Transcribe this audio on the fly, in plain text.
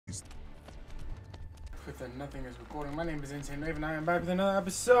With nothing is recording. My name is InsaneRaven. I am back with another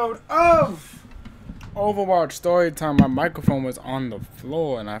episode of Overwatch story time. My microphone was on the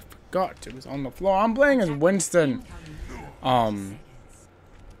floor and I forgot it was on the floor. I'm playing as Winston.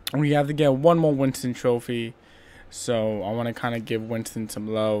 We have to get one more Winston trophy, so I want to kind of give Winston some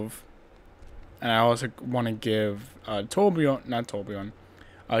love, and I also want to give Junkrat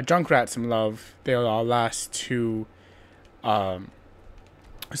some love. They are our last two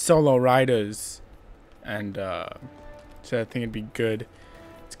solo riders. And so I think it'd be good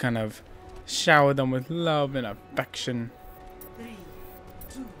to kind of shower them with love and affection. 3,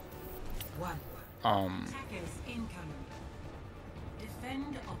 2, 1. Attackers incoming.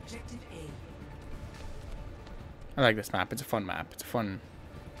 Defend objective A. I like this map. It's a fun map. It's a fun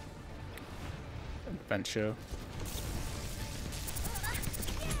adventure.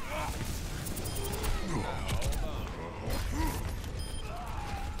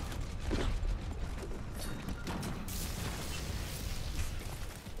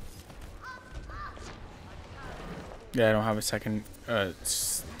 Yeah, I don't have a second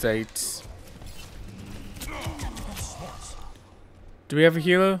state. Do we have a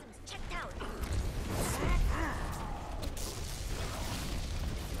healer?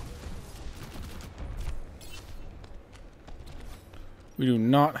 We do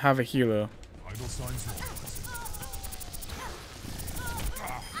not have a healer.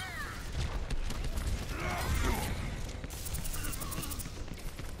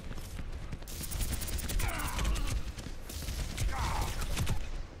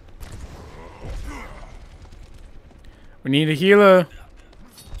 We need a healer,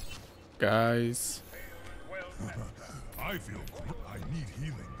 guys. I feel I need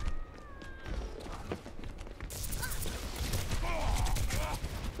healing.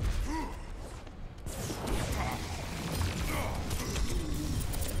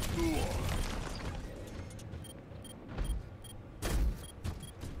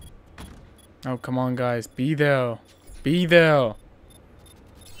 Oh, come on, guys. Be there. Be there.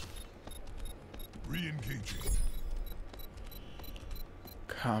 Re-engaging.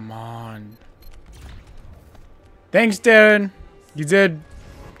 Come on. Thanks, Darren. You did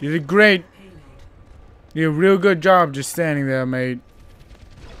great. You did a real good job just standing there, mate.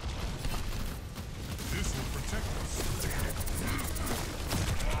 This will protect us.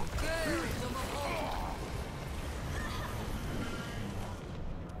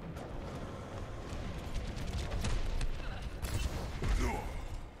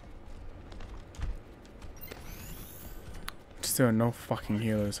 Still no fucking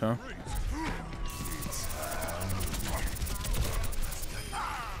healers, huh?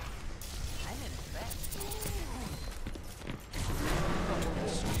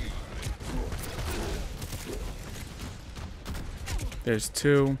 There's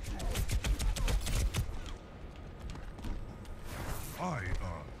two. I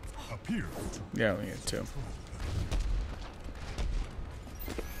appear. Yeah, we get two.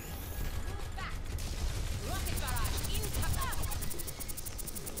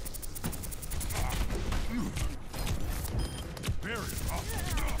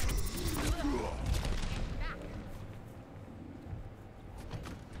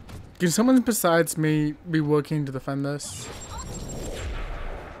 Can someone besides me be working to defend this?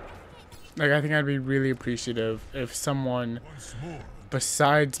 Like, I think I'd be really appreciative if someone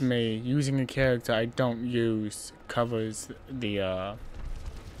besides me using a character I don't use covers the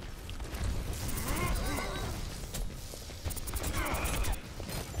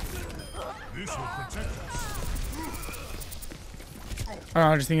This will protect us.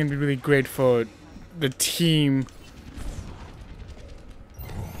 I just think it'd be really great for the team.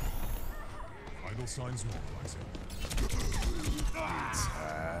 Vital signs normalizing.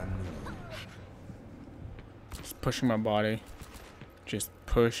 Just pushing my body. Just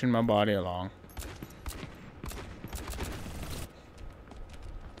pushing my body along.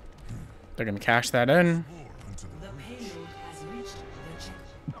 They're gonna cash that in. The payload has reached the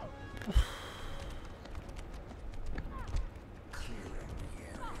checkpoint.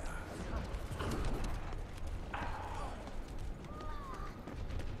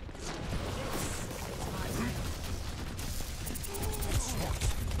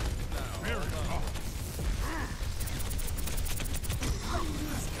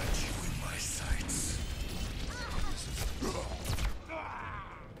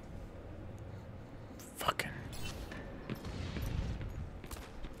 Fucking.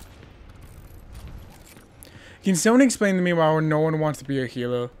 Can someone explain to me why no one wants to be a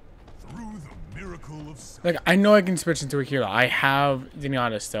healer? Through the miracle of Like, I know I can switch into a healer. I have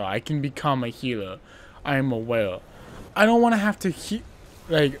Zenyetta still. I can become a healer. I am aware. I don't want to have to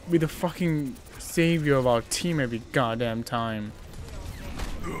be the fucking savior of our team every goddamn time.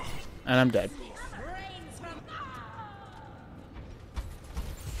 And I'm dead.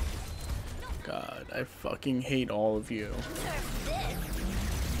 God, I fucking hate all of you.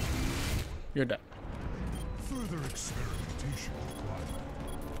 You're dead. Further experimentation required.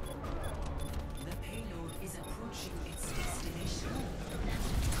 The payload is approaching its destination.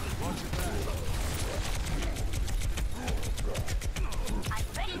 Watch it back. I'm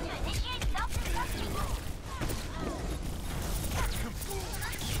ready to initiate self-destruction.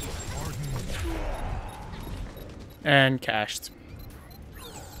 And cashed.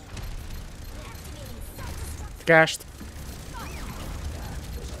 Cashed.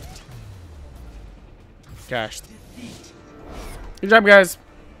 Cashed. Good job, guys.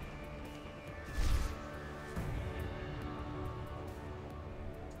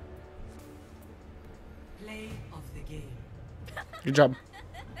 Play of the game. Good job.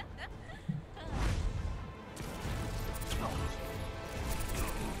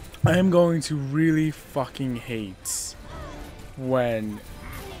 I am going to really fucking hate when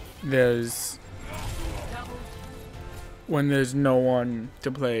there's no one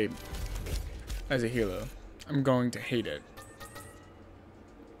to play as a healer. I'm going to hate it.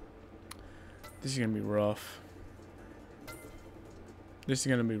 This is gonna be rough. This is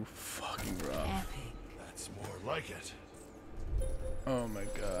gonna be fucking rough. Epic. That's more like it. Oh my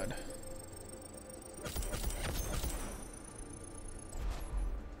god.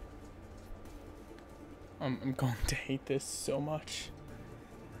 I'm going to hate this so much.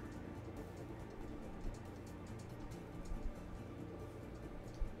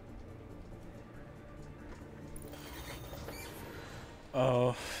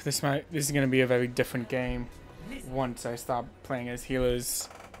 Oh, this is gonna be a very different game once I stop playing as healers.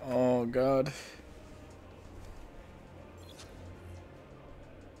 Oh god.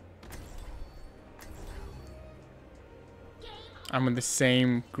 I'm in the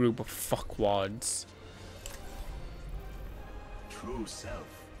same group of fuckwads. True self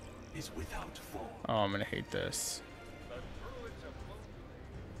is without form. Oh, I'm gonna hate this.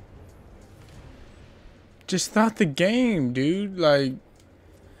 Just start the game, dude. Like,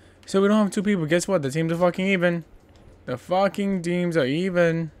 so we don't have two people. Guess what? The teams are fucking even. The fucking teams are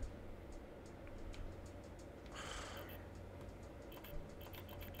even.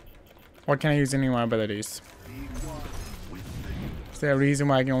 Or can I use any of my abilities? Is there a reason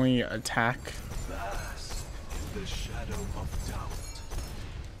why I can only attack? Vast is the shadow of doubt.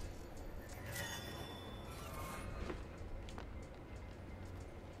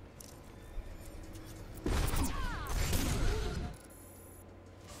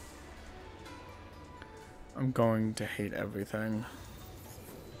 I'm going to hate everything.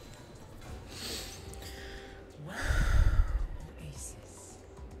 Oasis.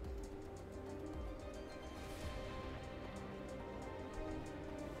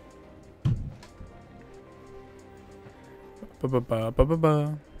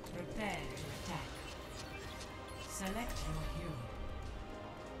 Ba-ba-ba-ba-ba-ba. Prepare to attack. Select your hero.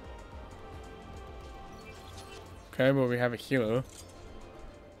 Okay, but we have a healer.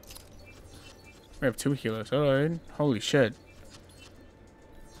 We have two healers. Alright. Holy shit.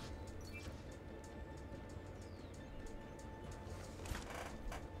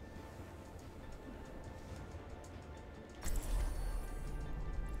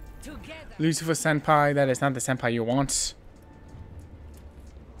 Lucifer Senpai, that is not the senpai you want.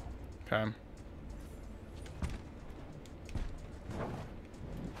 Okay.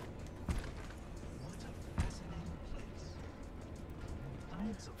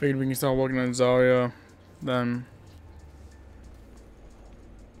 Figured we can start working on Zarya then.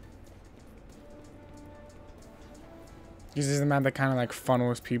 This is the map that kind of like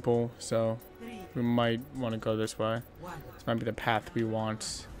funnels people, so we might want to go this way. This might be the path we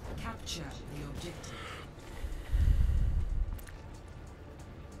want. Capture the objective.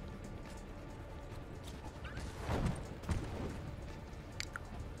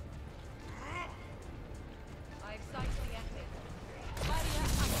 I excite the epic. Barrier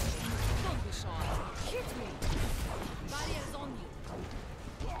active. Don't be shy. Hit me. Barrier's on you.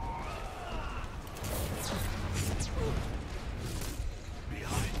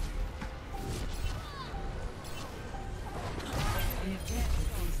 Behind The objective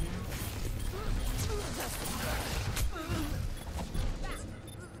is now.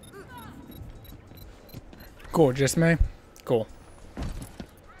 Gorgeous, man. Cool.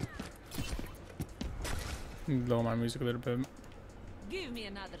 Lower my music a little bit. Give me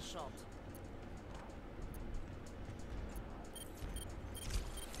another shot.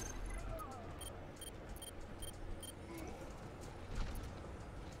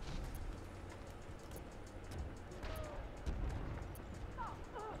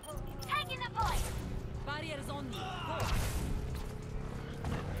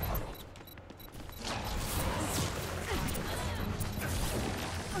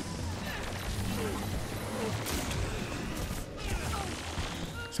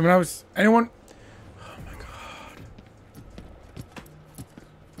 Someone else? Anyone? Oh my god.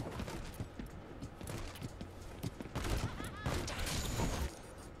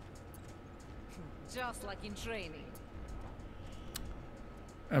 Just like in training.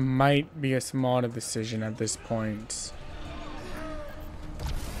 It might be a smarter decision at this point.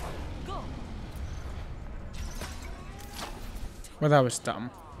 Go. Well, that was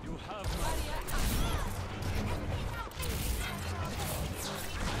dumb.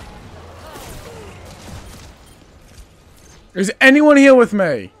 Is anyone here with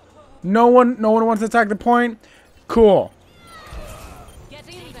me? No one wants to attack the point? Cool. Get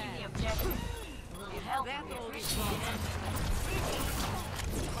in there.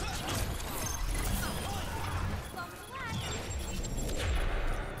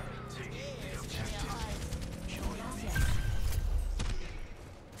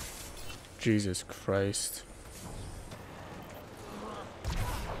 Jesus Christ.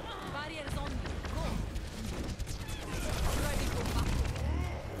 Barriers on you. Go. Ready for battle.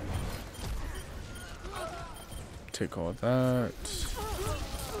 Take all that.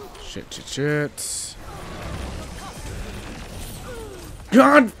 Shit.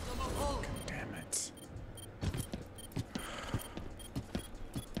 God! Damn it.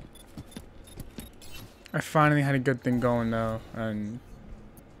 I finally had a good thing going though, and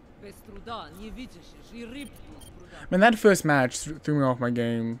man, that first match threw me off my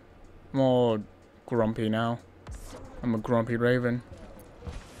game. I'm all grumpy now. I'm a grumpy Raven.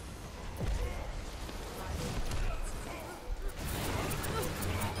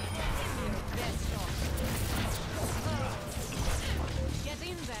 Get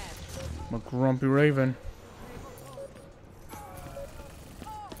in there. I'm a grumpy Raven.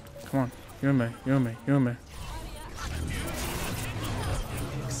 Come on, you and me.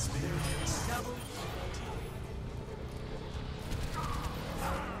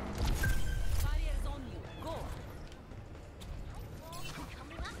 Barriers on you. Go.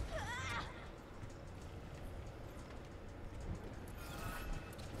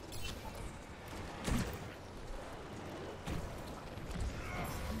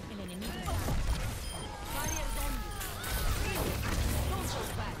 Barriers on you. Don't go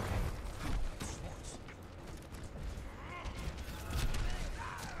back.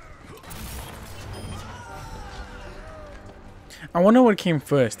 I wonder what came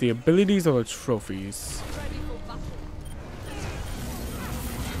first, the abilities or the trophies. Ready for battle.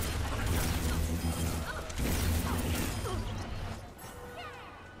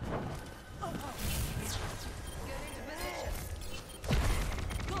 Get into position.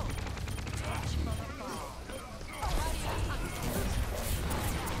 Go.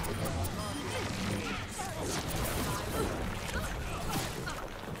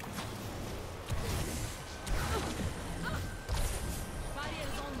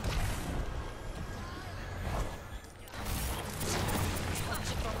 Barriers on you.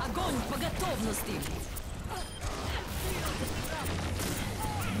 Огонь по готовности.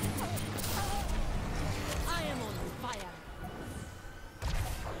 I am on fire.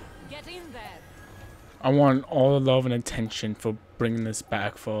 Get in there. I want all the love and attention for bringing this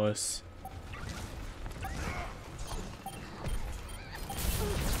back for us.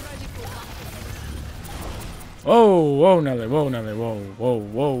 Whoa, Nelly, whoa, Nelly, whoa, Nelly,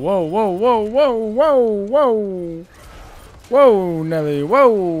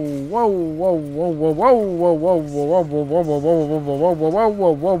 whoa.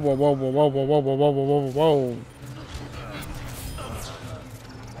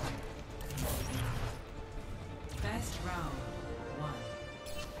 Best round 1.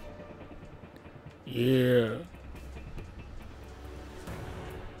 Yeah.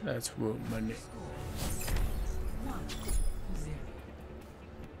 That's real money.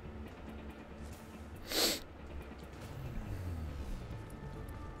 1-0.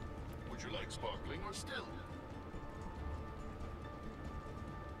 Would you like sparkling or still?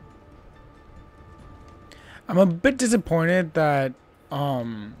 I'm a bit disappointed that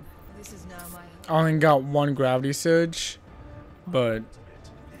This is now my I only got one gravity surge, but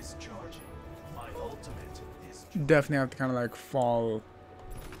Is charging. My ultimate is definitely have to kind of like fall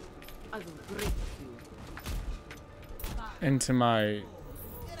I will break you. into my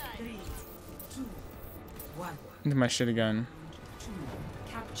 3, 2, 1. shit again.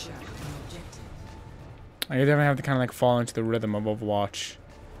 Capture the objective. I definitely have to kind of like fall into the rhythm of Overwatch.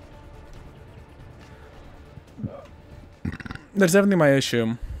 That's definitely my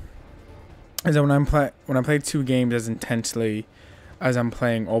issue. Is that when I play two games as intensely as I'm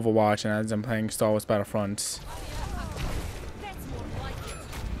playing Overwatch and as I'm playing Star Wars Battlefront, That's more like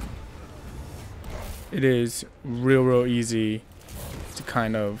it. it is real easy to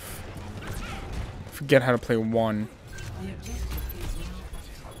kind of forget how to play one. The objective is now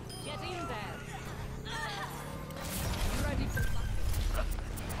Get in there. Ready for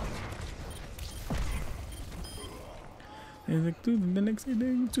He's like, dude, the next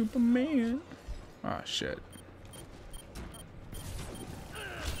day, Superman. Ah, shit.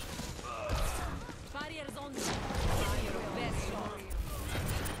 barriers on you. Fire your best shot.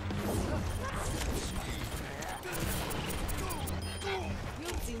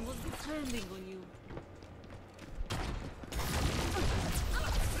 Your team was depending on you.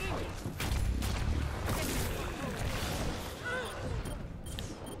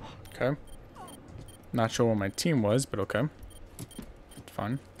 Okay. Not sure what my team was, but okay.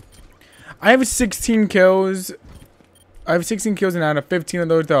 Fun. I have 16 kills. I have 16 kills, and out of 15 of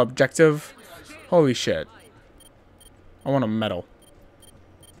those, the objective. Holy shit. I want a medal.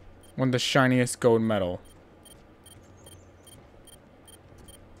 I want the shiniest gold medal.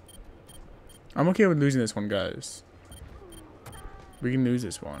 I'm okay with losing this one, guys. We can lose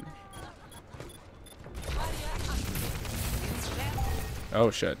this one.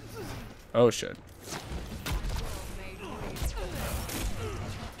 Oh shit. Oh shit.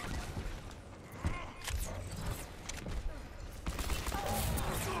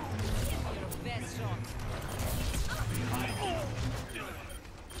 Best shot.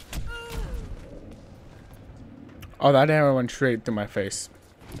 Oh, that arrow went straight through my face.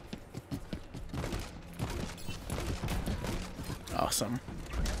 Awesome.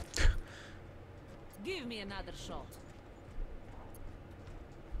 Give me another shot.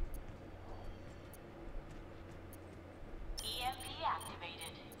 EMP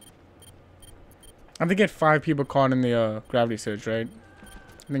activated. I think get 5 people caught in the gravity surge, right?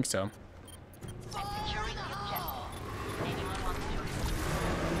 I think so. I'm securing the objective. Anyone wants to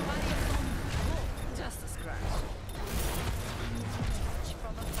Barriers on you. Oh, just a scratch.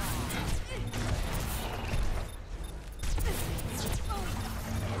 From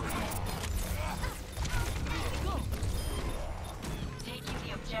taking the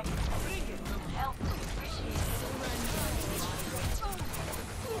objective? Help is appreciated.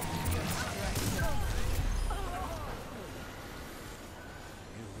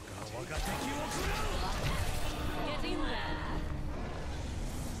 Get in there.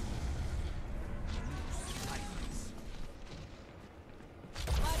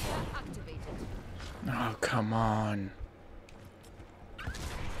 Barrier activated. Oh, come on.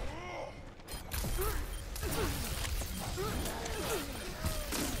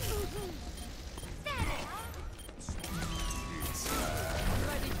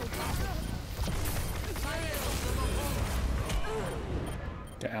 Ready for battle.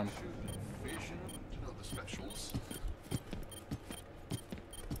 Damn.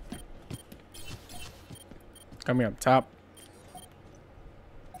 Coming up top.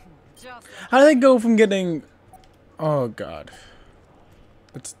 Just How do they go from getting... Oh, God.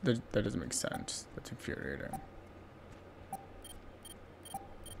 That doesn't make sense. That's infuriating.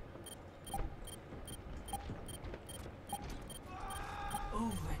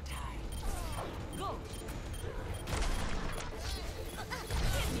 overtime. go.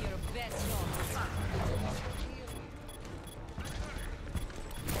 Give me your best shot.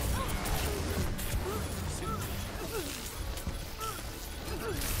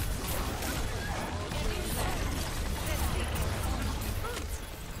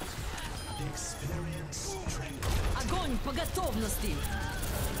 Огонь по готовности.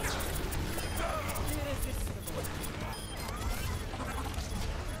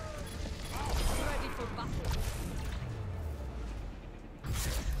 Ready for battle.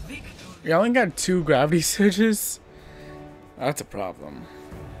 You only got 2 gravity surges? That's a problem.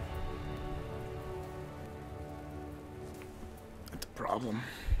 That's a problem.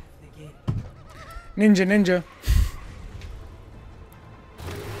 Ninja.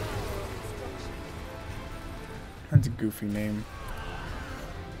 That's a goofy name.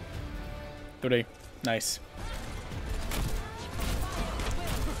 3. Nice.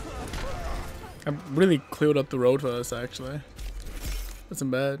 I really cleared up the road for us, actually.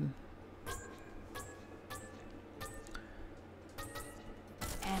 Wasn't bad.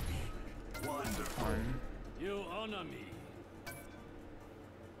 Fine. You honor me.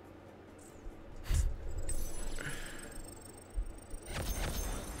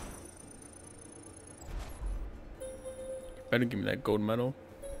 Better give me that gold medal.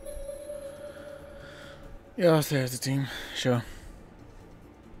 Yeah, I'll stay as a team. Sure.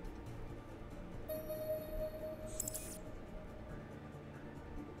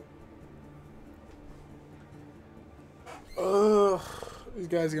 Ugh. These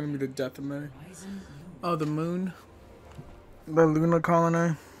guys are gonna be the death of me. Oh, the moon? The Luna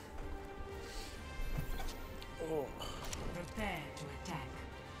colony. Prepare to attack.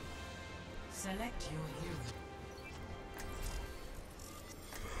 Select your hero.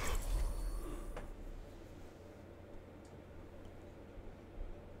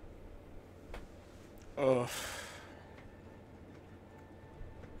 Oh.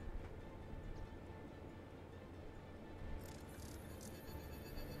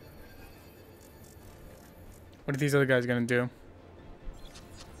 What are these other guys gonna do?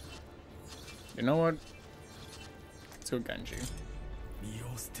 You know what? Let's go Genji.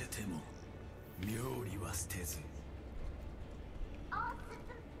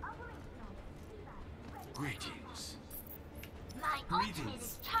 Greetings. My ultimate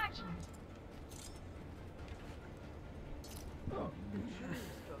is charging.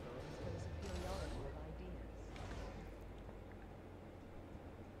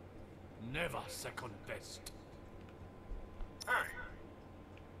 Never second best.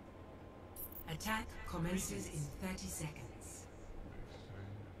 Attack commences in 30 seconds.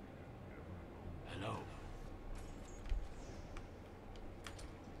 Hello.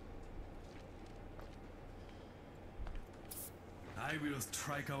 I will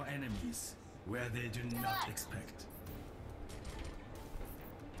strike our enemies where they do not expect.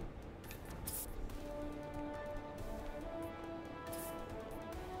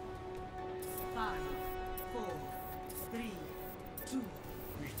 Five, four, three, two,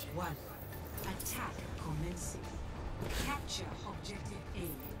 one. Attack commencing. Capture objective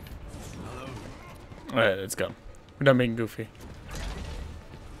A. Alright, let's go. We're done being goofy.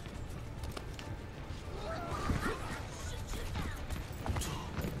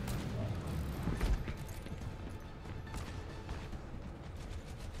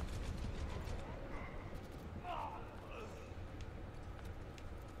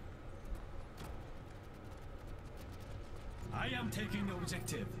 I am taking the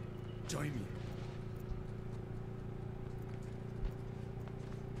objective. Join me.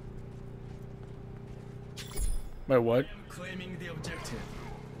 Wait, what? Claiming the objective.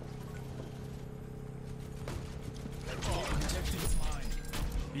 The objective is mine.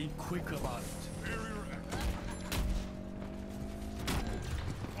 Be quick about it.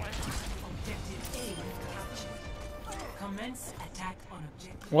 Objective A captured. Commence attack on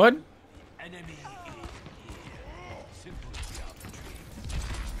objective. What? Enemy simple geometry.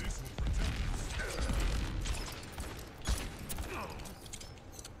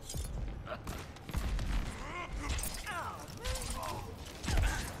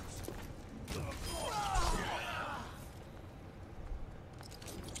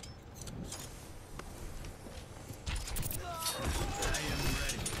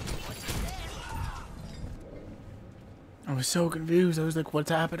 I was so confused. I was like, what's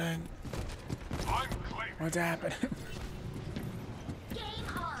happening? I'm claiming. What's happening? Game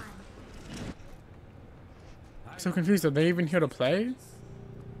on. So confused. Are they even here to play?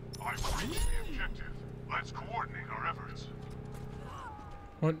 I've reached the objective. Let's coordinate our efforts.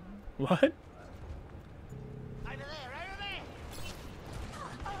 What? What?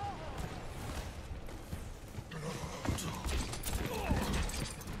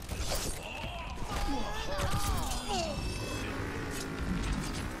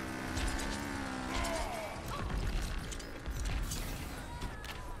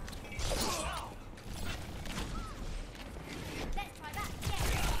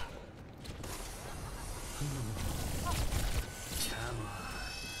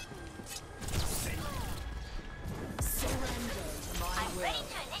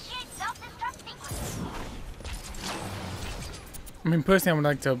 I mean, personally, I would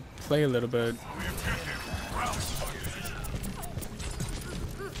like to play a little bit.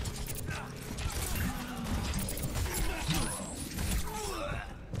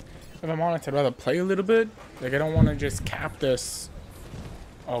 If I'm honest, I'd rather play a little bit. Like, I don't want to just cap this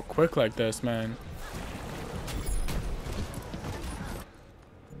all quick like this, man.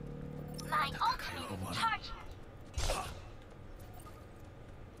 My ultimate is charging.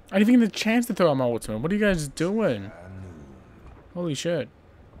 I didn't even get the chance to throw out my ultimate. What are you guys doing? Holy shit.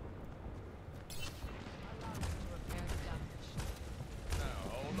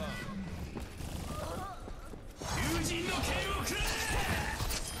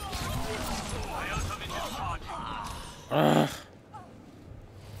 Ugh.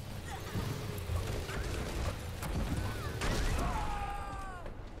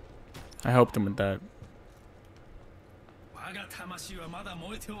 I helped him with that.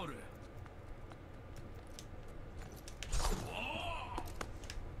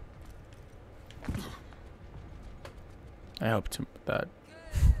 I helped him with that.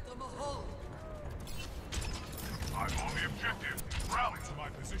 I'm on the objective. objective. Rally to my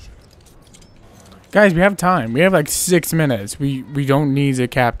position. Guys, we have time. We have like 6 minutes. We don't need to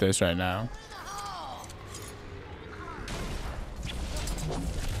cap this right now.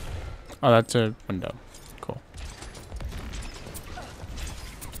 Oh, that's a window. Cool.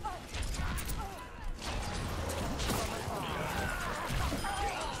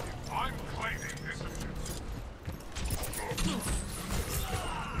 I'm claiming this objective.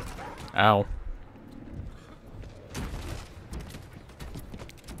 Ow.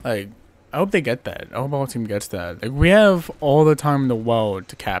 Like, I hope they get that. I hope our team gets that. Like, we have all the time in the world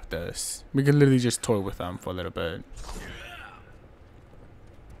to cap this. We could literally just toy with them for a little bit.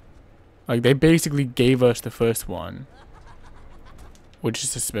 Like, they basically gave us the first one. Which is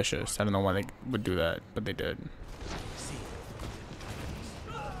suspicious. I don't know why they would do that, but they did.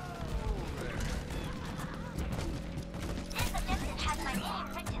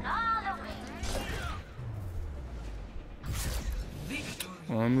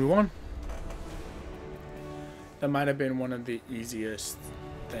 And we won. That might have been one of the easiest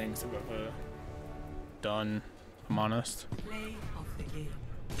things I've ever done, if I'm honest. Play of the game.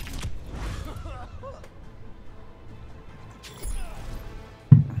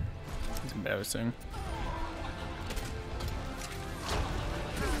 It's embarrassing.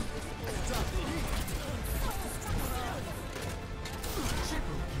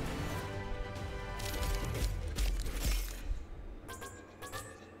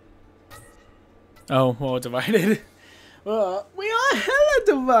 Oh, well, divided. Well, we are hella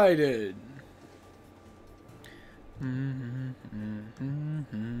divided.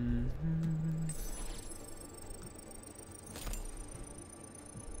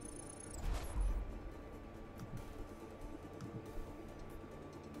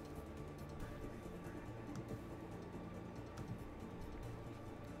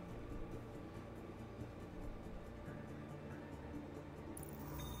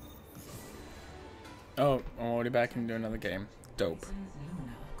 Oh, I'm already back into another game. Dope.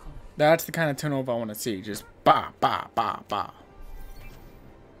 That's the kind of turnover I want to see. Just ba ba ba ba.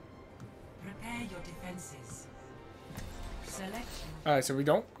 Prepare your defenses. Select. Alright, so we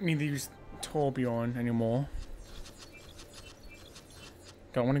don't need to use Torbjorn anymore.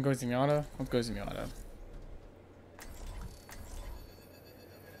 Don't want to go Zenyatta? Let's go Zenyatta. I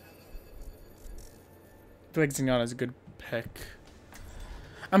feel like Zenyatta's a good pick.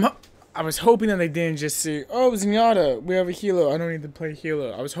 I was hoping that they didn't just say, oh, Zenyatta, we have a healer. I don't need to play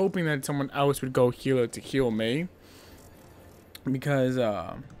healer. I was hoping that someone else would go healer to heal me. Because,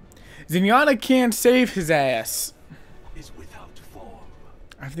 Zenyatta can't save his ass. Is without form.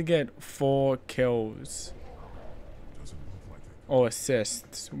 I have to get 4 kills. Or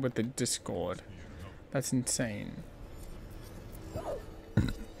assists with the Discord. That's insane.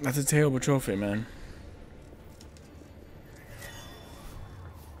 That's a terrible trophy, man.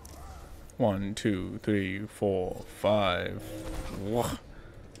 1, 2, 3, 4, 5. Whoa.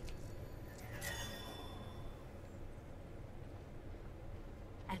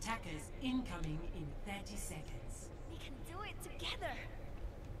 Attackers incoming in 30 seconds. We can do it together.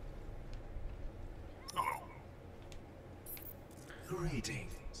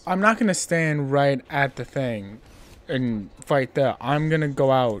 Greetings. I'm not gonna stand right at the thing and fight there. I'm gonna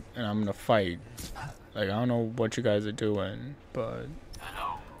go out and I'm gonna fight. Like, I don't know what you guys are doing, but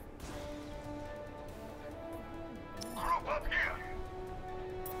Hello. Group up here.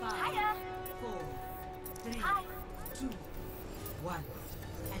 5, 4, 3, 2, 1.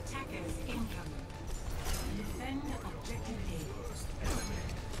 Attackers incoming. Defend objective A.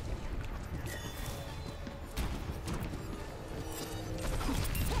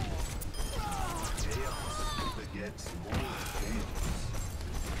 Chaos begets more chaos.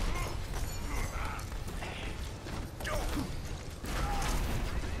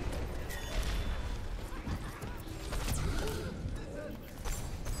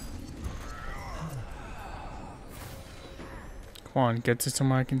 come on, get to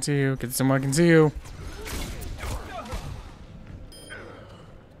somewhere I can see you. Get to somewhere I can see you.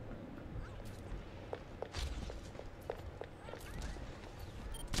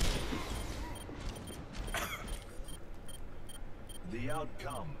 The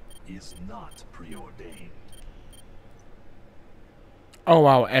outcome is not preordained. Oh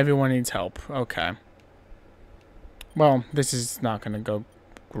wow, everyone needs help. Okay. Well, this is not gonna go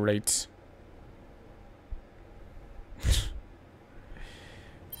great.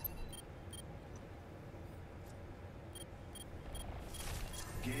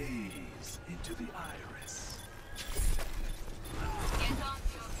 Gaze into the iris. Get on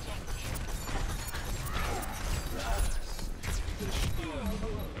to objective.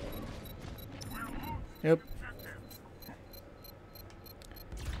 Yep.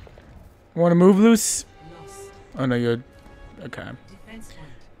 Want to move loose? Lost. Oh no, you're okay. Defense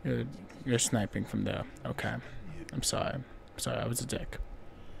point. You're sniping from there. Okay. I'm sorry. I was a dick.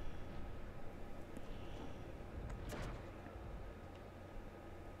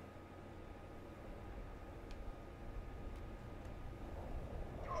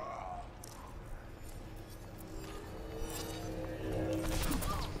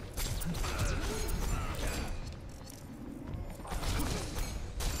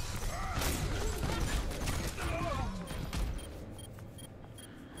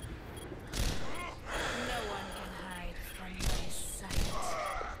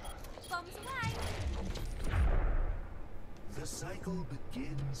 The cycle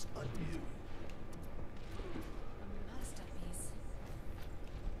begins anew. Masterpiece.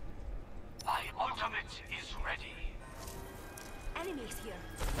 My ultimate is ready. Enemies here.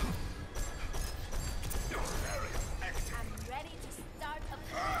 I'm ready to start a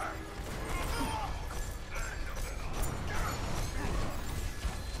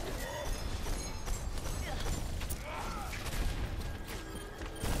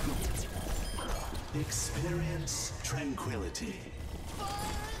Experience tranquility.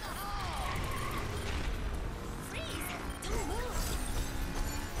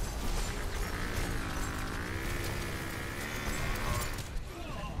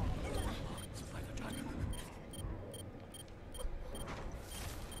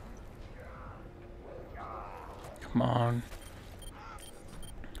 Come on.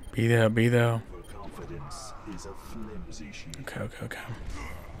 Be there. Overconfidence is a flimsy shield. Okay.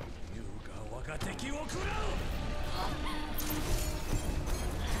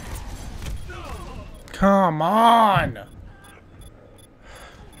 Come on!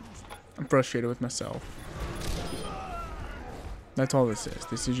 I'm frustrated with myself. That's all this is.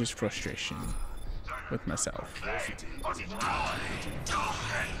 This is just frustration with myself.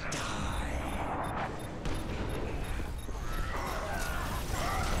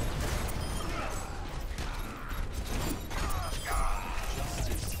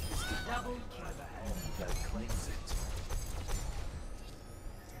 Double kill. That claims it.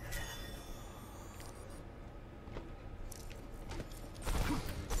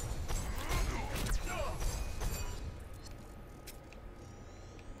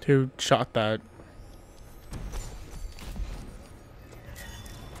 Who shot that?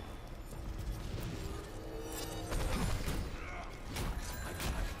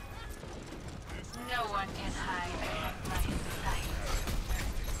 No one can hide behind my sight.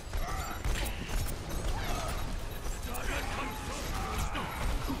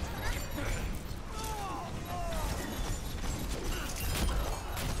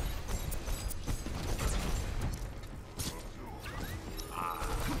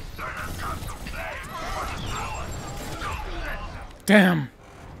 Damn.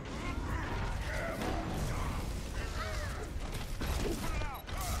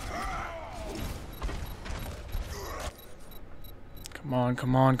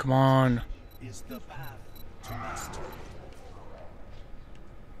 Come on. Is the path to mastery.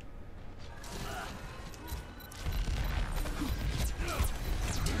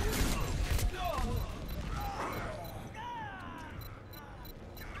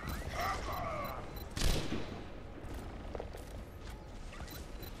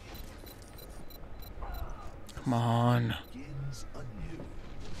 Come on. Begins anew.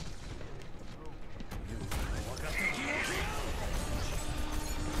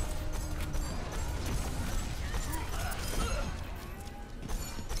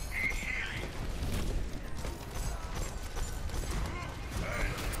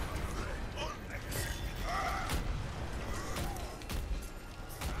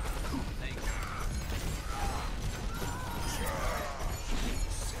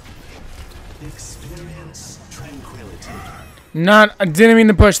 Experience tranquility. I didn't mean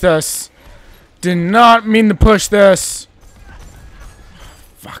to push this. Did not mean to push this.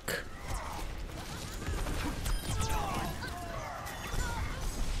 Fuck.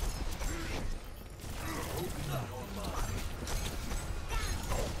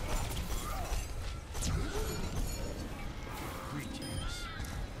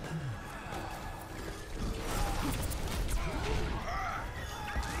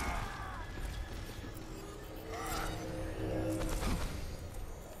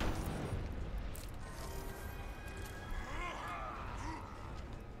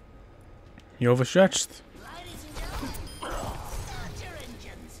 You overstretched. Ladies and gentlemen, start your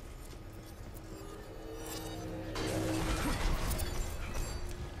engines.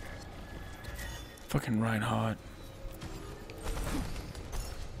 Fucking Reinhardt.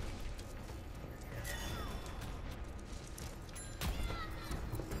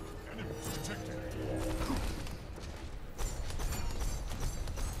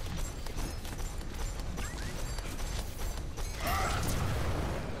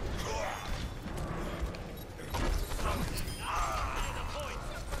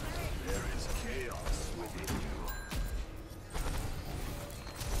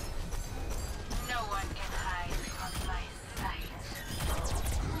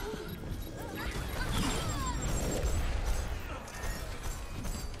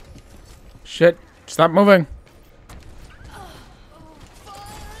 Shit. Stop moving.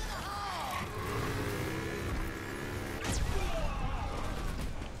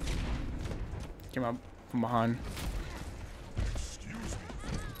 Came up from behind.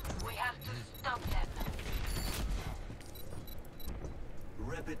 We have to stop them.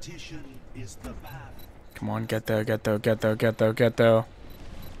 Repetition is the path. Come on, get there, get there, get there, get there, get there.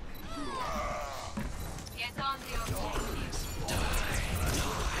 Get on the objective.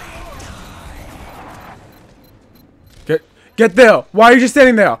 Get there. Why are you just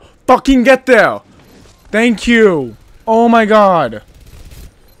standing there? Fucking get there. Thank you. Oh my god.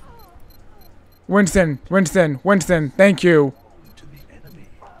 Winston, Winston, Winston, thank you. To the enemy.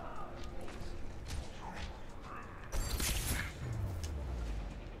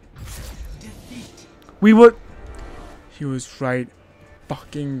 We would. He was right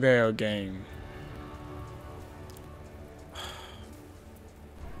fucking there, game.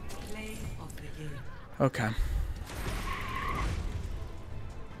 Play of the game. Okay.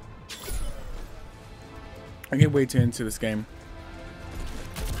 I get way too into this game.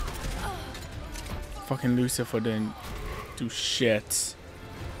 Fucking Lucifer didn't do shit.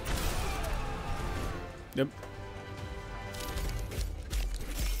 Yep.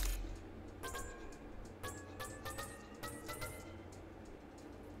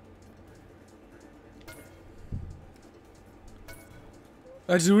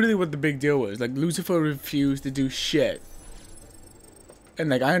 That's really what the big deal was. Like, Lucifer refused to do shit. And,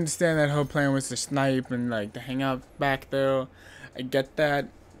 like, I understand that her plan was to snipe and, like, to hang out back there. I get that.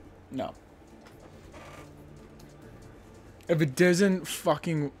 No. If it doesn't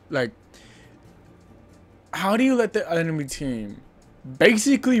fucking, like... How do you let the enemy team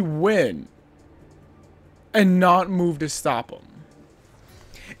basically win and not move to stop them?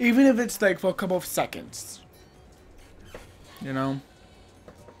 Even if it's, like, for a couple of seconds. You know?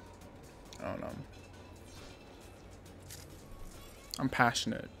 I don't know. I'm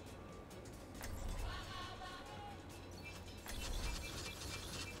passionate.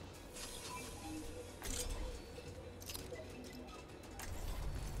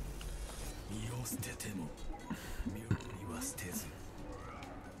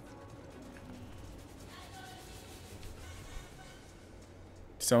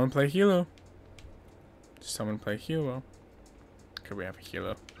 Someone play healer. Someone play healer. Could we have a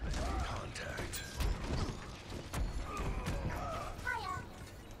healer? Contact.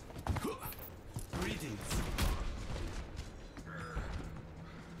 Greetings.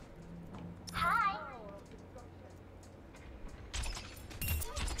 Hi.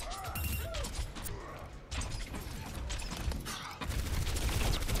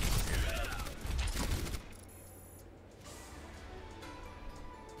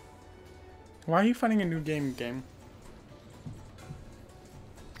 Why are you finding a new game?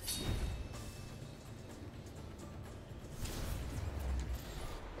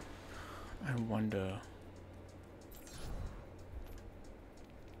 I wonder.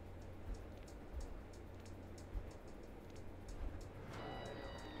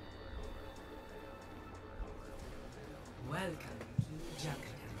 Welcome to Jungle.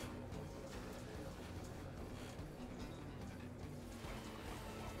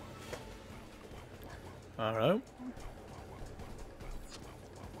 All right.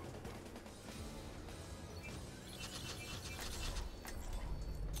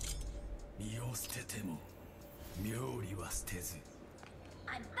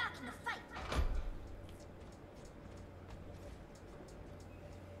 I'm back in the fight.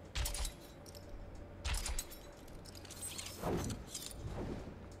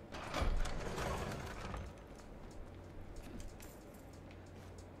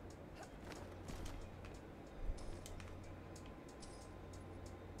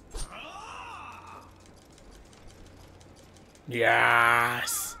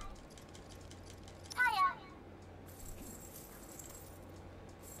 Yes. Hiya.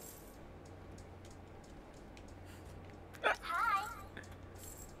 Hi.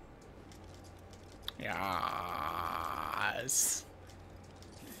 Yes.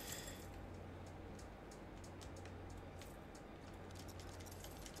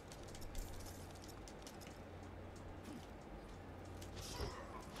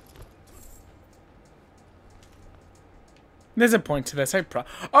 There's a point to this.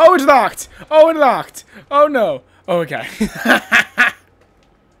 Oh, it's locked. Oh, it's locked. Oh no. Oh, okay. Hiya.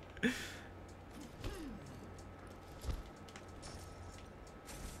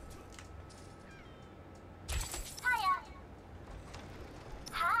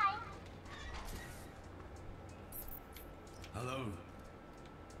 Hi. Hello.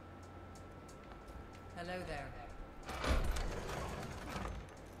 Hello there.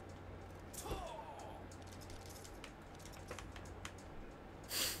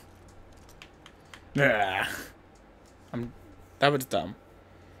 Yeah. That was dumb.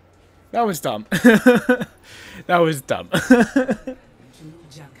 That was dumb. That was dumb.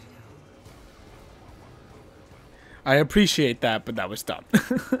 I appreciate that, but that was dumb.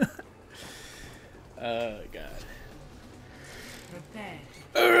 Oh god.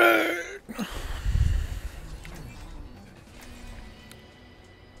 Alright.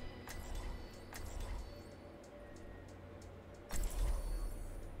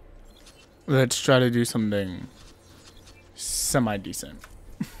 Let's try to do something semi-decent.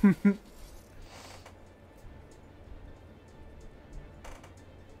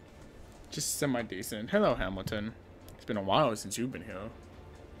 Just semi-decent. Hello, Hamilton. It's been a while since you've been here.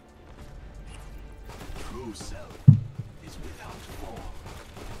 True self is without form.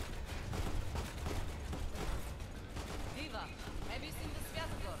 Viva, have you seen the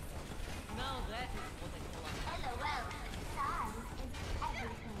Svetogor? Now that is what they call it. LOL. Size is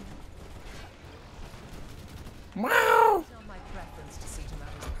everything. Wow! It's not my preference to see to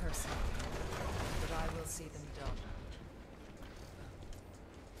matters personally, but I will see them done.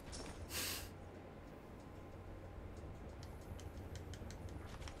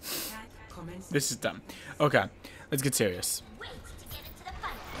 This is dumb. Okay, let's get serious. Wait to get into the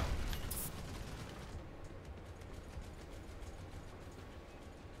fight.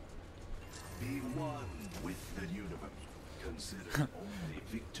 Be one with the universe. Consider only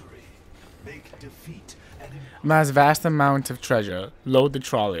victory. Make defeat an Amass vast amounts of treasure. Load the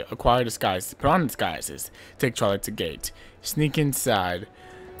trolley. Acquire disguises. Put on disguises. Take trolley to gate. Sneak inside.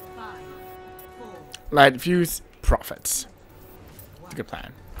 5, 4, Light fuse. Profits. It's a good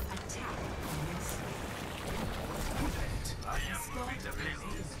plan. attack.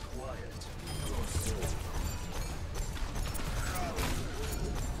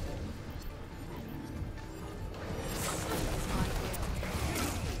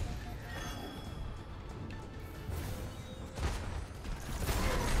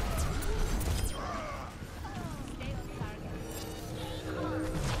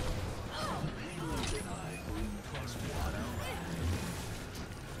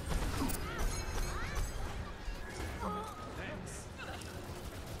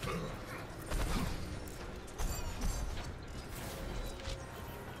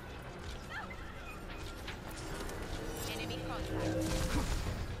 Enemy contact.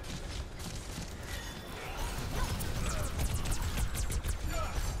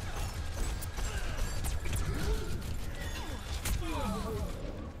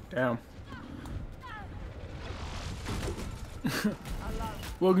 Damn.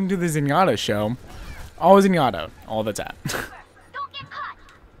 Welcome to the Zenyetta show. All Zenyetta, all the time. Don't get caught.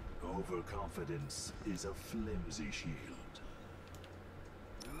 overconfidence is a flimsy shield.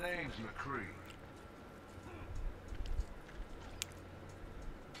 The name's McCree.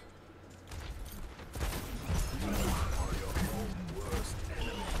 You are your own worst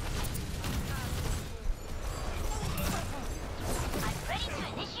enemy. I'm ready to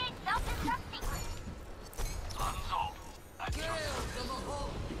initiate self-destruct sequence. Unsolved.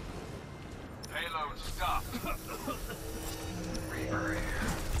 Payload stop.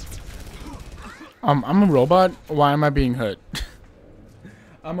 I'm a robot. Why am I being hurt?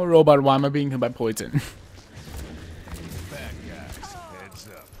 I'm a robot. Why am I being hit by poison? Bad guys. Heads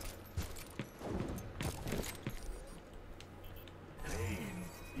up. Pain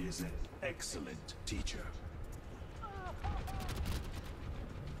is an excellent teacher.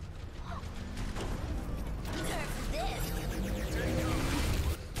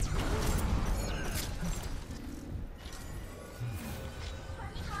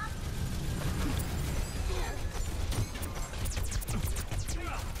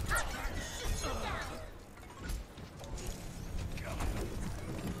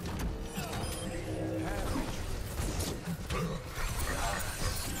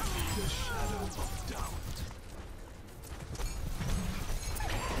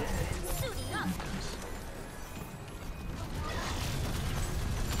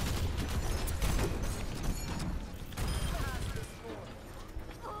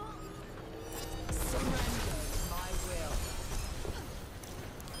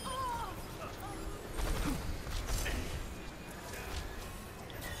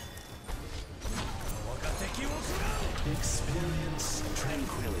 Experience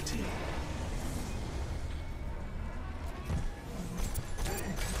tranquility.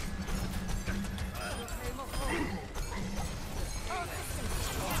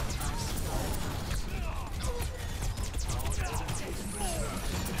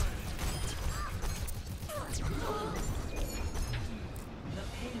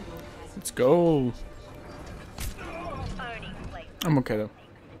 Let's go. I'm okay though.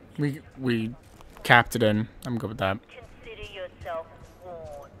 We capped it in. I'm good with that. Consider yourself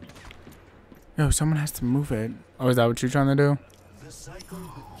warned. Yo, someone has to move it. Oh, is that what you're trying to do? The cycle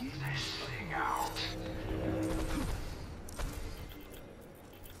begins.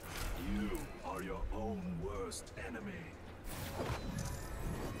 You are your own worst enemy.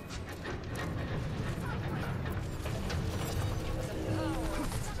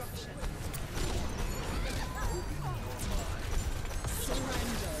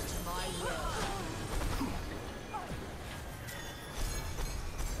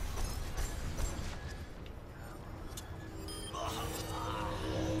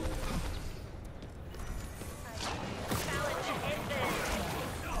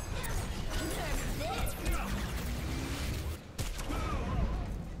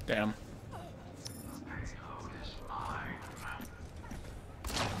 Damn.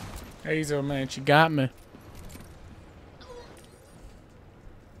 Hazel, man, she got me.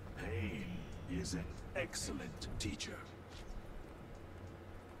 Pain is an excellent teacher.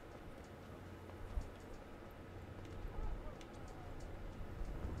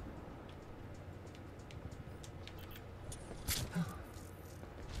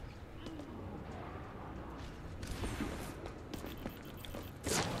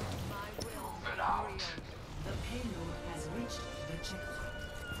 The payload has reached the checkpoint.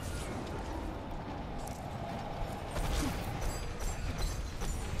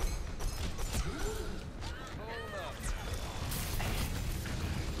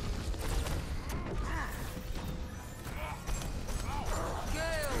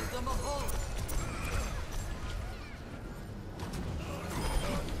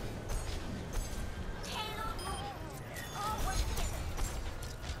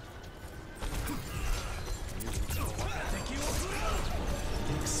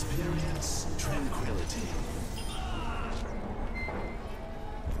 Experience tranquility.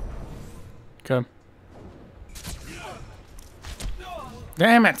 Okay.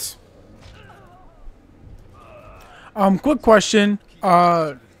 Damn it. Quick question.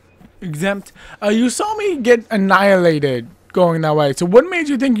 Exempt. You saw me get annihilated going that way. So what made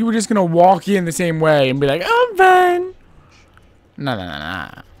you think you were just gonna walk in the same way and be like, I'm fine?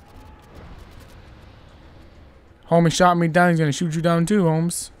 Nah. Homie shot me down. He's gonna shoot you down too,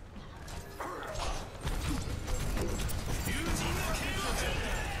 Holmes.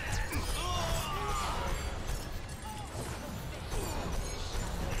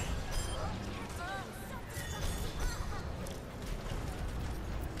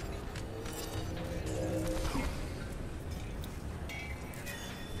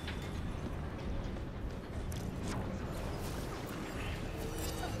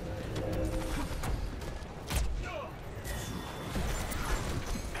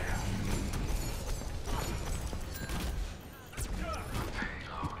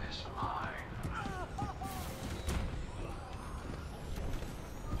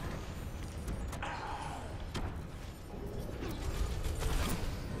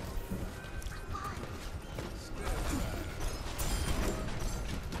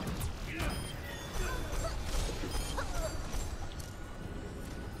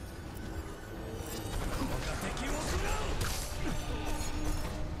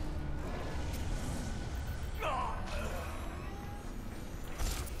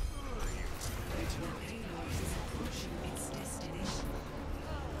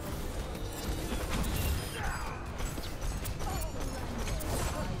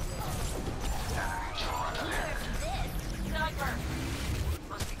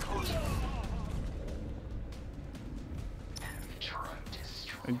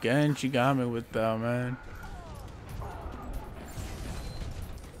 Again, she got me with that, man.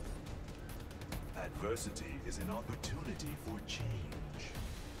 Adversity is an opportunity for change.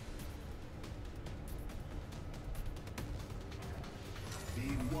 Be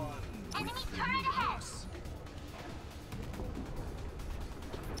one Enemy with the turret ahead. universe.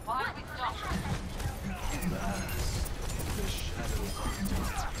 Why don't we stop? The shadow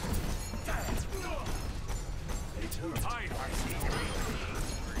a turret.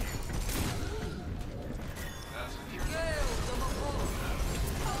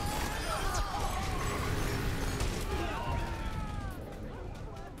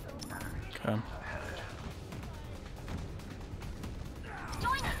 Okay.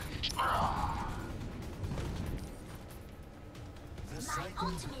 The cycle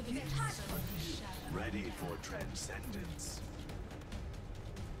begins. Ready for transcendence.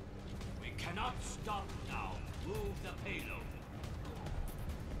 We cannot stop now. Move the payload.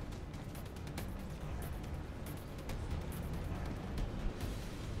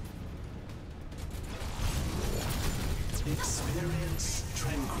 Experience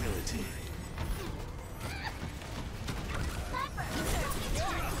tranquility.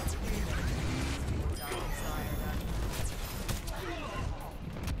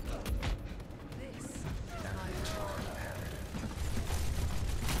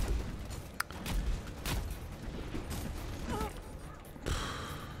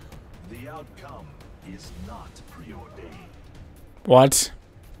 outcome is not preordained. What?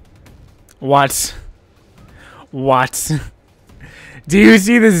 What? What? Do you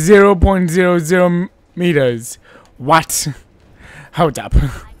see the 0.00 meters? What? Hold up.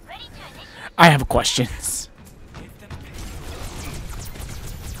 I have questions.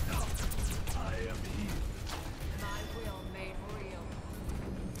 My will made real.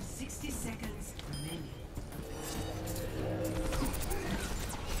 60 seconds remaining.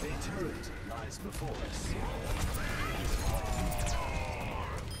 A turret lies before us.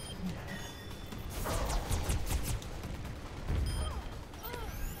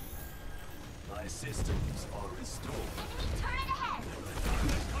 My systems are restored.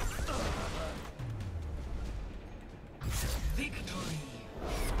 Victory.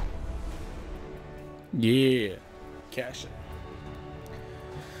 Yeah. Cash it.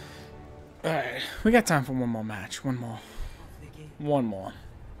 Alright. We got time for one more match. One more. One more.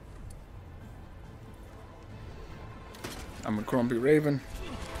 I'm a grumpy Raven.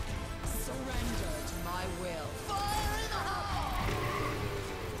 Surrender to my will.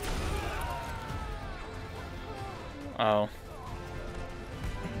 Oh.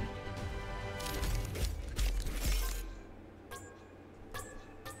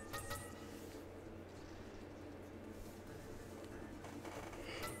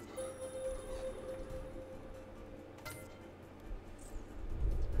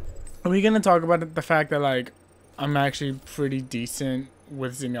 Are we gonna talk about the fact that, like, I'm actually pretty decent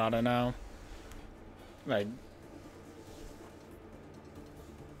with Zenyetta now? Like,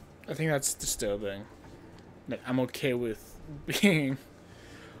 I think that's disturbing. Like, I'm okay with being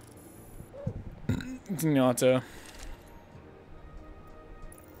Zenyetta.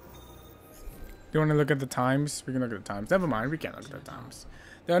 Do you want to look at the times? We can look at the times. Never mind, we can't look at the times.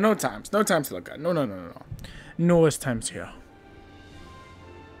 There are no times. No times to look at. No, no, no, no, no. No is times here.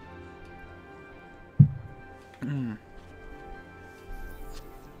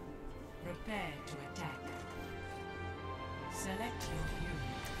 Prepare to attack. Select your hero.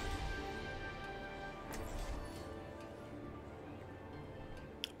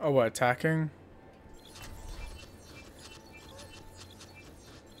 Oh, what, attacking?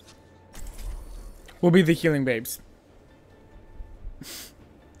 We'll be the healing babes.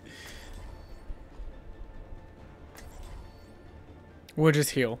 We'll just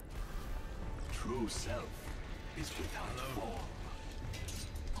heal. True self is without form.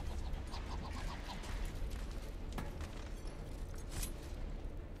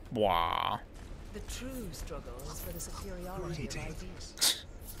 Wow. The true struggle is for the superiority of ideas.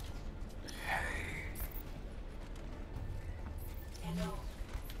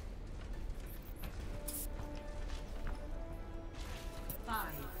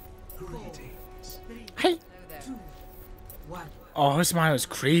 Greetings. Hey. One. Oh, her smile is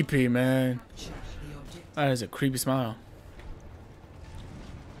creepy, man. Charge the object. That is a creepy smile.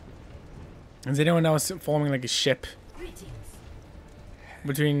 Is anyone else forming like a ship Greetings.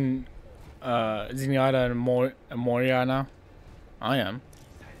 between Zenyetta and Moria now? I am.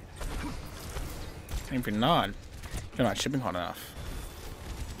 And if you're not shipping hard enough.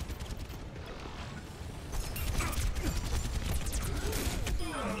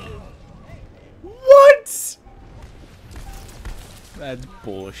 What? That's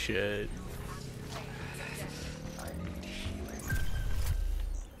bullshit.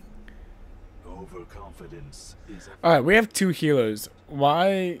 Overconfidence is a Alright, we have two healers.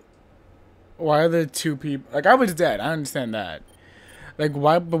 Why are there two people? Like, I was dead. I understand that. Like,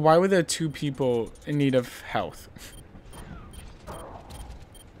 why were there two people in need of health?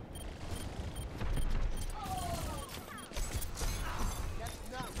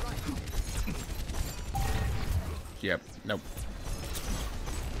 Yep. Nope.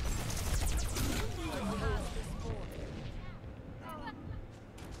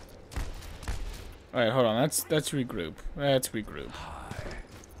 Alright, hold on. Let's regroup. Let's regroup.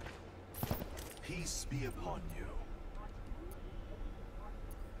 peace be upon you.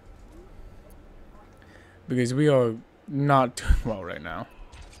 Because we are not doing well right now.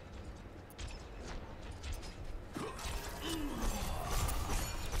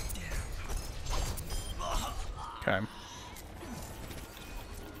 Okay.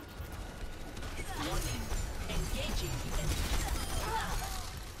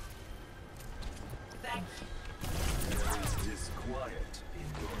 There is disquiet in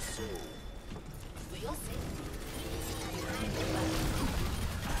your soul.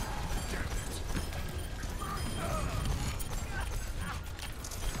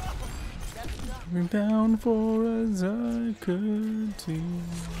 Coming down for as I could see.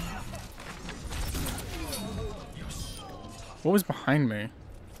 What was behind me?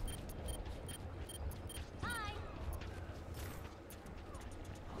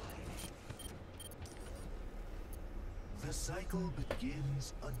 cycle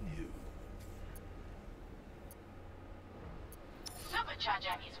begins anew.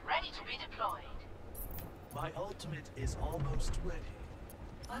 Supercharger is ready to be deployed. My ultimate is almost ready.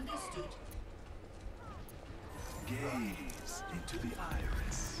 Understood. Gaze into the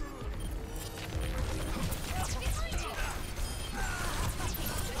iris.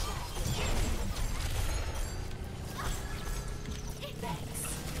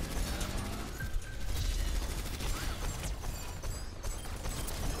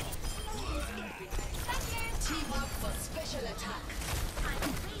 Team up for special attack.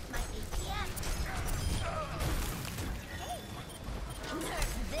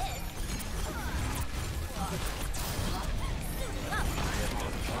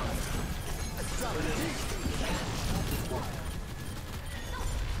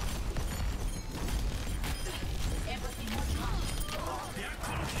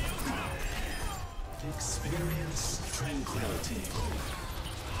 Experience tranquility.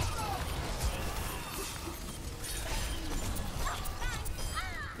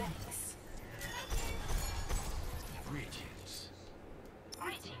 Greetings.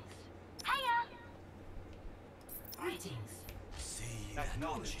 Greetings. Hiya. Greetings. Seeing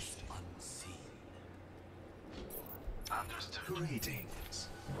Acknowledged. unseen. Understood. Greetings.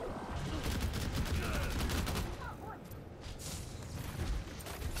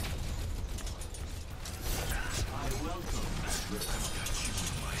 I welcome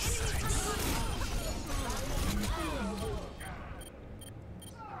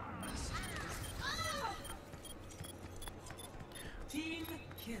Team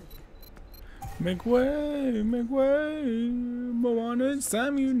kill. Make way, Moana, it's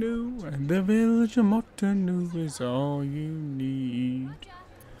time you knew. And the village of Motanu is all you need.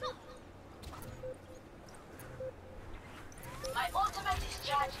 My ultimate is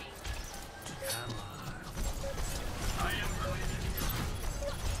charging.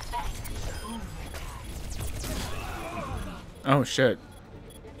 Oh shit.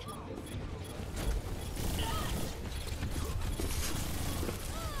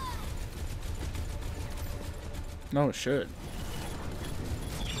 No shit.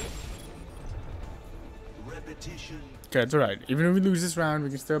 repetition. Okay, it's alright. Even if we lose this round, we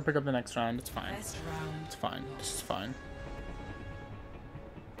can still pick up the next round. It's fine. Best round. It's fine. This is fine.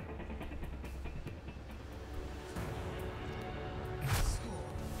 Score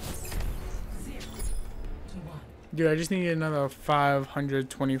 0-1. Dude, I just need another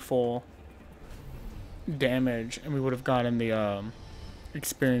 524 damage, and we would have gotten the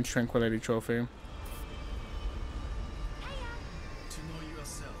experience tranquility trophy. To know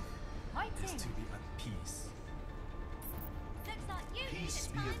yourself is to be at peace. Peace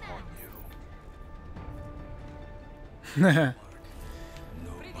be upon you. No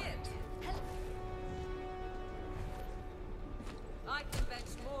Привет. I can bench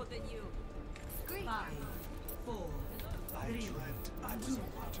more than you. 5, 4, I dreamt I was a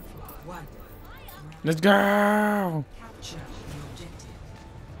butterfly. 1. Let's go! Capture the objective.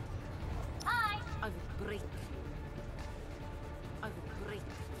 Hi. I will break. I will break.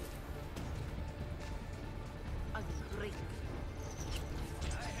 I will break.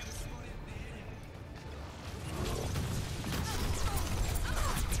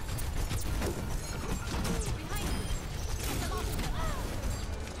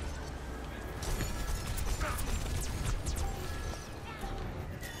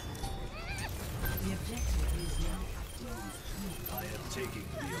 The objective is now active. I am taking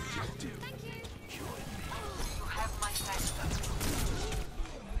the objective. Join me. You have my thanks.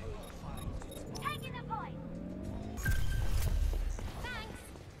 Taking the point. Thanks.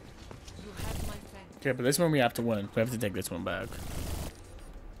 You have my thanks. Okay, but this one we have to win. We have to take this one back.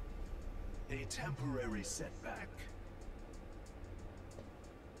 A temporary setback.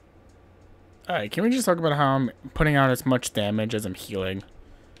 Alright, can we just talk about how I'm putting out as much damage as I'm healing?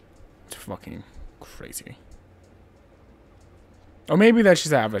 It's fucking crazy. Or maybe that's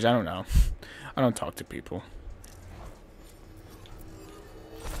just average. I don't know. I don't talk to people.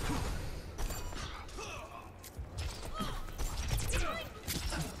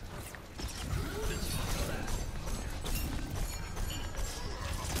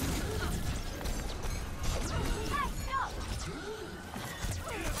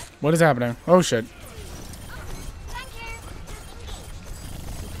 What is happening? Oh shit. Thank you.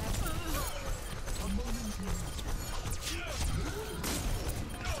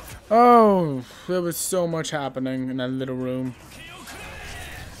 Oh, there was so much happening in that little room.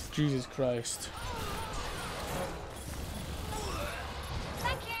 Jesus Christ.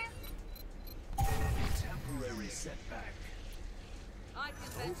 Thank you. Temporary setback. I can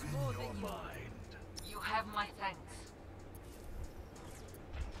bench more than you. Mind. You have my thanks.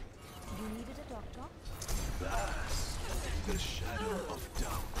 Vast, the shadow of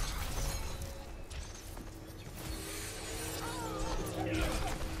doubt.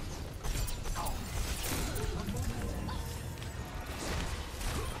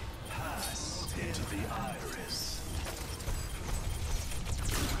 Pass into the iris.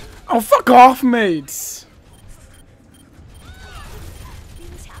 Oh, fuck off, mates!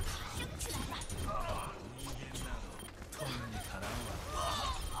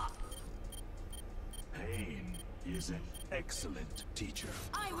 Pain is an excellent teacher.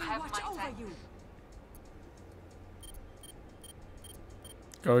 I will watch over you.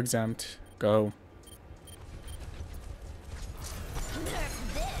 Go exempt. Go.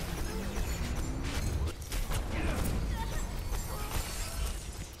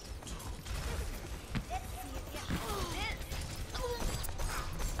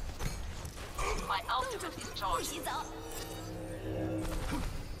 My ultimate is charged.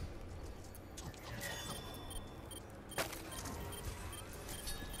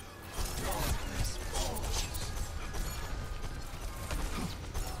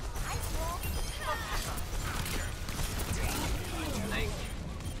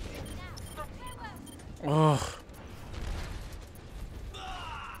 Ugh.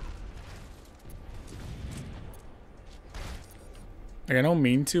 Like, I don't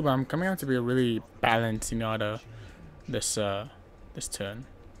mean to, but I'm coming out to be a really balanced, you know, out of this this turn.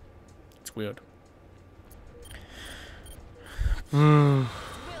 It's weird. I am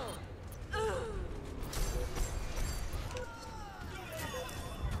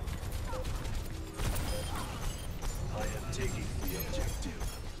taking the objective.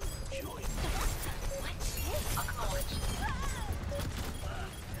 Join me. Acknowledged.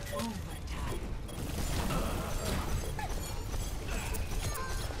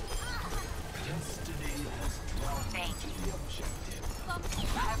 Destiny has drawn Thank to the objective.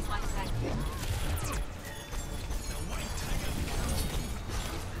 I have my second.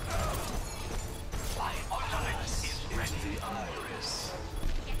 My ultimate is Into ready. the iris.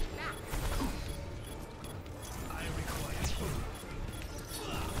 I require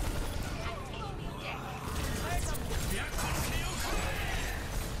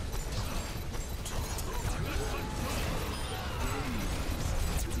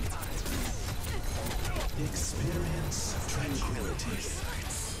Experience tranquility.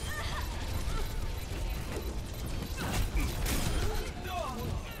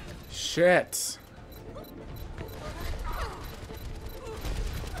 Shit.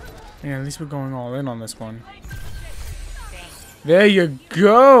 Yeah, at least we're going all in on this one. There you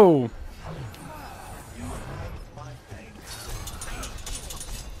go.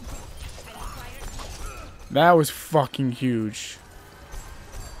 That was fucking huge.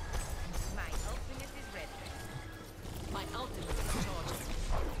 My ultimate is ready. My ultimate is charged.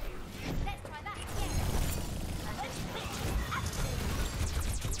 Let's try that again.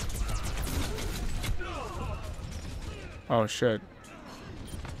 Oh shit.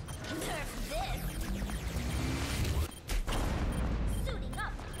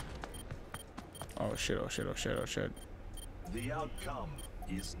 Oh shit, oh shit, oh shit, oh shit. The outcome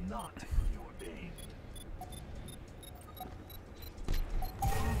is not preordained.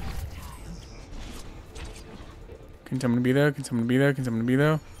 Can someone be there? Can someone be there? Can someone be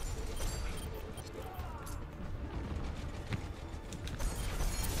there?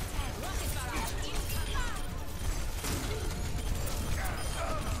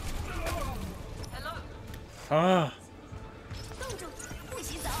 Ah.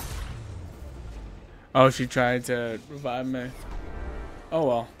 Oh, she tried to revive me. Oh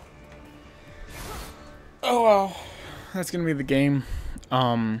well. Oh well. That's gonna be the game.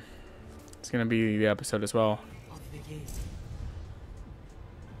 It's gonna be the episode as well.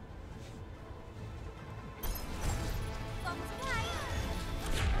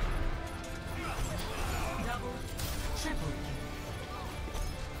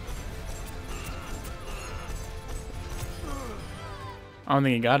 I don't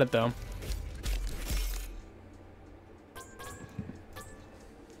think he got it though.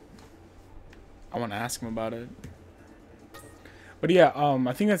 I want to ask him about it. But yeah,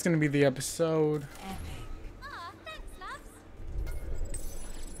 I think that's gonna be the episode.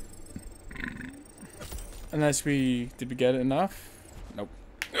 Unless did we get enough? Nope.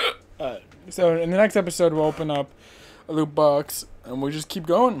 So in the next episode, we'll open up a loot box and we'll just keep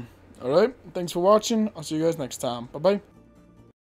going. All right. Thanks for watching. I'll see you guys next time. Bye bye.